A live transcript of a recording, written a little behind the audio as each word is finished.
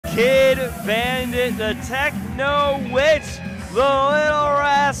Kid Bandit, the techno witch, the little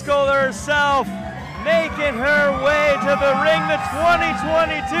rascal herself, making her way to the ring, the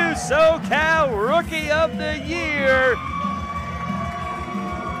 2022 SoCal Rookie of the Year.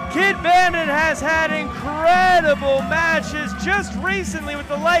 Kid Bandit has had incredible matches just recently with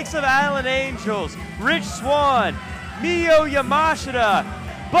the likes of Alan Angels, Rich Swann, Mio Yamashita,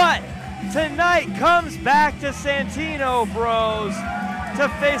 but tonight comes back to Santino Bros to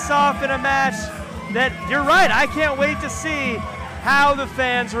face off in a match that, you're right, I can't wait to see how the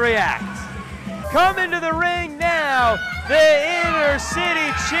fans react. Coming to the ring now, the Inner City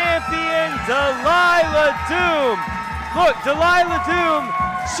Champion, Delilah Doom. Look, Delilah Doom,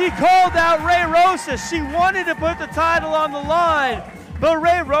 she called out Ray Rosas. She wanted to put the title on the line, but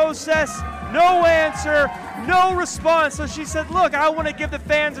Ray Rosas, no answer, no response. So she said, look, I want to give the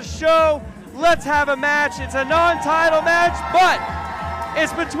fans a show. Let's have a match. It's a non-title match, but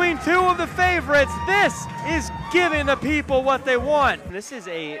it's between two of the favorites. This is giving the people what they want. This is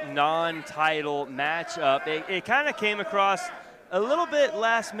a non-title matchup. It kind of came across a little bit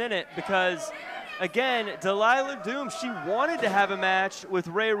last minute because, again, Delilah Doom, she wanted to have a match with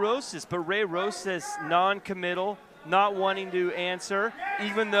Ray Rosas, but Ray Rosas non-committal, not wanting to answer,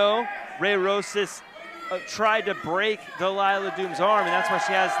 even though Ray Rosas tried to break Delilah Doom's arm, and that's why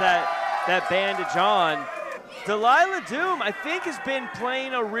she has that bandage on. Delilah Doom, I think, has been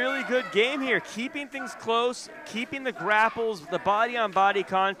playing a really good game here, keeping things close, keeping the grapples, the body-on-body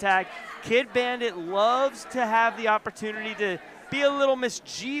contact. Kid Bandit loves to have the opportunity to be a little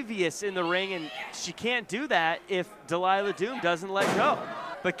mischievous in the ring, and she can't do that if Delilah Doom doesn't let go.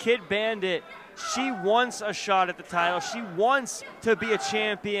 But Kid Bandit, she wants a shot at the title. She wants to be a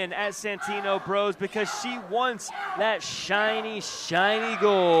champion at Santino Bros because she wants that shiny, shiny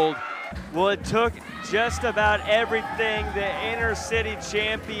gold. Well, it took just about everything the Inner City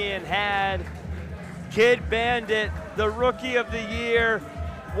Champion had. Kid Bandit, the Rookie of the Year,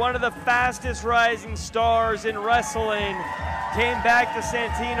 one of the fastest rising stars in wrestling, came back to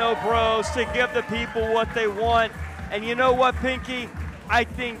Santino Bros to give the people what they want. And you know what, Pinky? I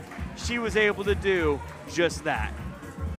think she was able to do just that.